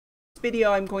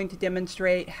video I'm going to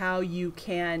demonstrate how you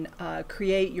can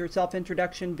create your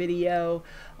self-introduction video,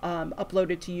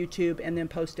 upload it to YouTube, and then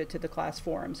post it to the class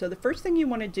forum. So the first thing you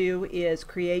want to do is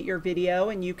create your video,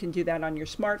 and you can do that on your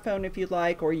smartphone if you'd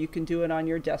like, or you can do it on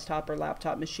your desktop or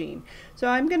laptop machine. So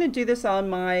I'm going to do this on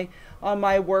my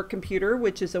work computer,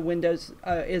 which is a Windows,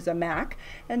 is a Mac,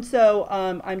 and so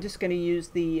I'm just going to use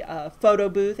the Photo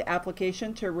Booth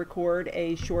application to record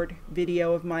a short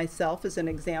video of myself as an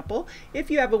example. If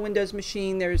you have a Windows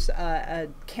machine, there's a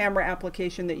camera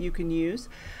application that you can use.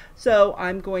 So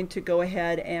I'm going to go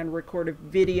ahead and record a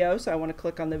video. So I want to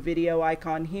click on the video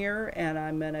icon here, and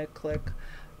I'm going to click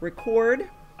record.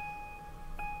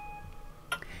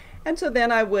 And so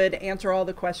then I would answer all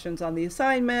the questions on the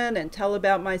assignment and tell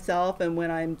about myself, and when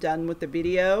I'm done with the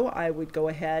video I would go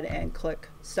ahead and click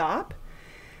stop.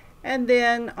 And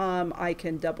then I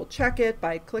can double check it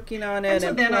by clicking on it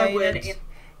and play it.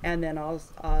 And then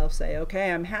I'll say,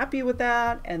 okay, I'm happy with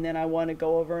that, and then I want to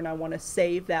go over and I want to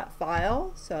save that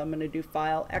file. So I'm going to do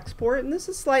File Export, and this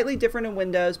is slightly different in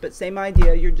Windows, but same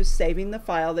idea. You're just saving the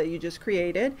file that you just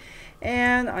created,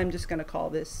 and I'm just going to call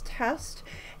this test.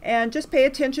 And just pay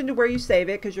attention to where you save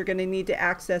it, because you're going to need to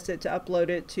access it to upload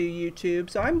it to YouTube.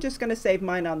 So I'm just going to save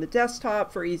mine on the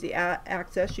desktop for easy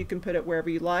access. You can put it wherever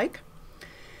you like.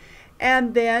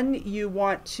 And then you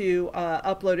want to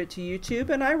upload it to YouTube,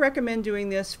 and I recommend doing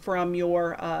this from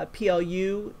your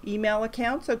PLU email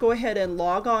account. So go ahead and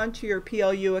log on to your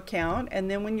PLU account, and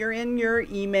then when you're in your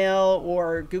email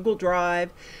or Google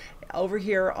Drive, over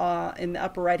here in the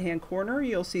upper right hand corner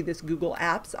you'll see this Google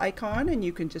Apps icon, and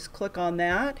you can just click on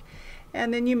that,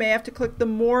 and then you may have to click the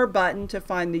More button to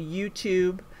find the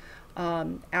YouTube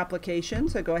application.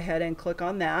 So go ahead and click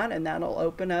on that, and that'll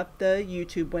open up the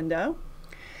YouTube window.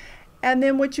 And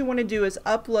then what you want to do is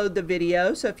upload the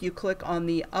video. So if you click on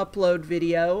the upload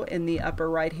video in the upper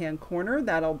right hand corner,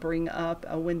 that'll bring up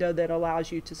a window that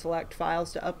allows you to select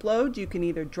files to upload. You can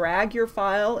either drag your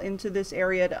file into this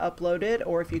area to upload it,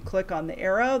 or if you click on the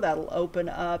arrow, that'll open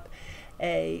up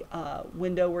a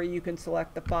window where you can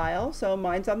select the file. So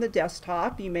mine's on the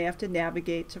desktop. You may have to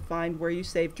navigate to find where you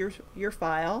saved your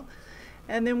file.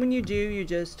 And then when you do, you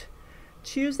just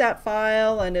choose that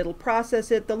file and it'll process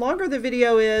it. The longer the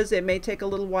video is, it may take a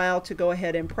little while to go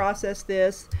ahead and process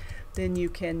this. Then you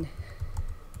can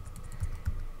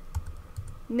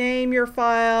name your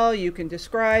file, you can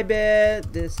describe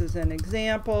it. This is an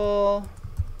example.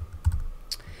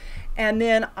 And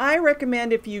then I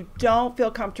recommend, if you don't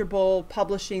feel comfortable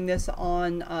publishing this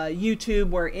on YouTube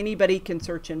where anybody can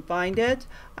search and find it,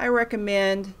 I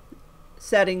recommend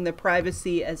setting the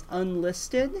privacy as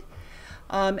unlisted.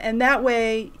 And that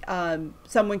way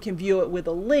someone can view it with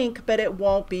a link, but it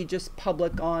won't be just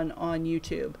public on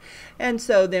YouTube. And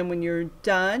so then when you're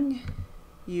done,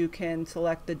 you can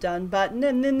select the Done button,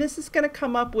 and then this is going to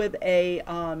come up with a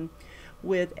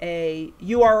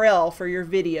URL for your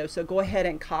video. So go ahead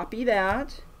and copy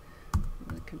that.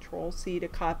 Control C to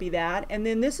copy that, and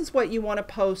then this is what you want to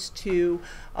post to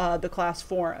the class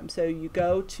forum. So you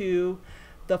go to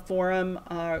the forum,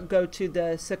 go to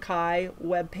the Sakai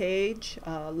webpage,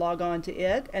 log on to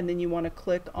it, and then you want to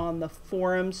click on the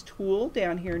Forums tool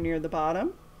down here near the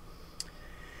bottom.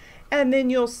 And then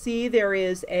you'll see there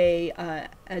is a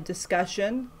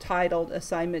discussion titled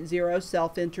Assignment 0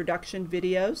 Self-Introduction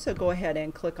Video. So go ahead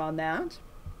and click on that.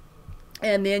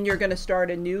 And then you're going to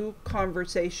start a new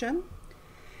conversation.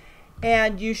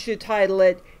 And you should title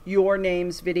it Your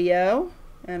Name's Video.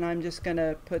 And I'm just going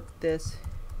to put this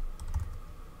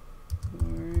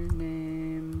Your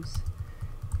Name's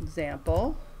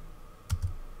Example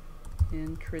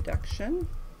Introduction,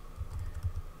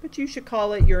 but you should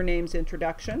call it Your Name's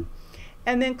Introduction.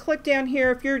 And then click down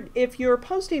here. If you're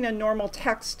posting a normal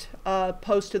text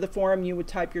post to the forum, you would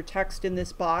type your text in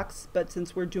this box, but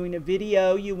since we're doing a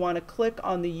video, you want to click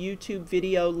on the YouTube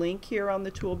video link here on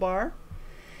the toolbar.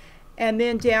 And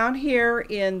then down here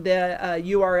in the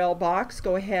URL box,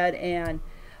 go ahead and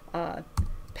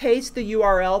paste the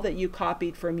URL that you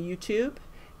copied from YouTube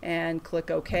and click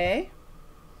OK.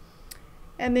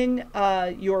 And then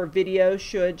your video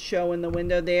should show in the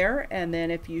window there. And then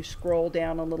if you scroll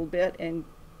down a little bit and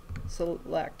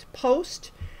select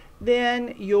Post,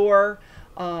 then your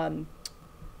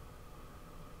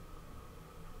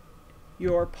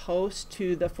post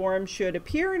to the forum should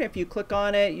appear. And if you click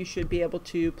on it, you should be able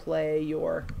to play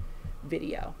your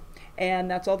video.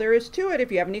 And that's all there is to it.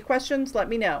 If you have any questions, let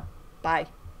me know. Bye.